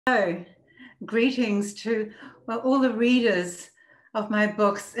So, greetings to all the readers of my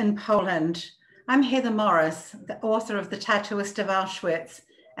books in Poland. I'm Heather Morris, the author of The Tatuażysty of Auschwitz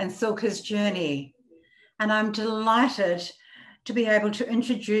and Cilki's Journey. And I'm delighted to be able to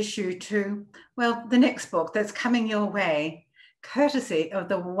introduce you to, the next book that's coming your way, courtesy of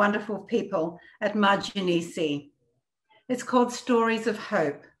the wonderful people at nadziei. It's called Stories of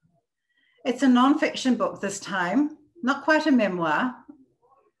Hope. It's a non-fiction book this time, not quite a memoir.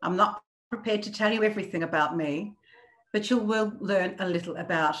 I'm not prepared to tell you everything about me, but you will learn a little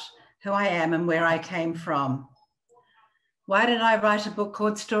about who I am and where I came from. Why did I write a book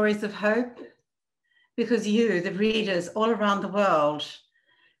called Stories of Hope? Because you, the readers all around the world,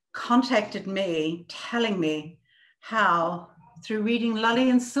 contacted me telling me how, through reading Lali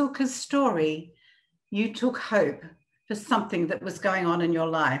and Cilki's story, you took hope for something that was going on in your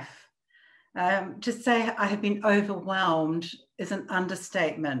life. To say I have been overwhelmed is an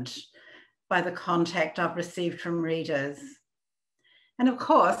understatement by the contact I've received from readers. And of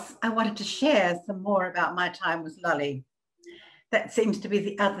course, I wanted to share some more about my time with Lali. That seems to be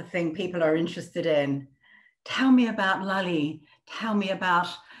the other thing people are interested in. Tell me about Lali. Tell me about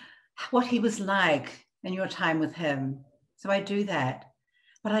what he was like in your time with him. So I do that.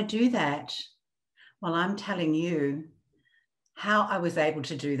 But I do that while I'm telling you how I was able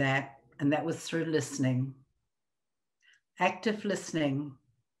to do that. And that was through listening. Active listening.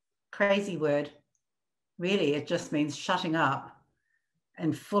 Crazy word. Really, it just means shutting up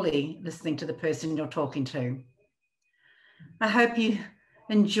and fully listening to the person you're talking to. I hope you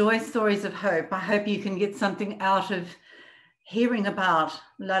enjoy Stories of Hope. I hope you can get something out of hearing about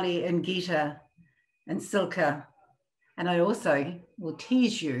Lali and Gita and Cilki. And I also will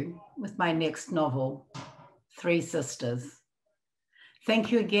tease you with my next novel, Three Sisters.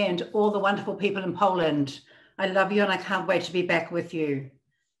 Thank you again to all the wonderful people in Poland. I love you and I can't wait to be back with you.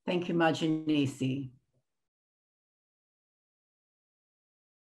 Thank you, nadziei.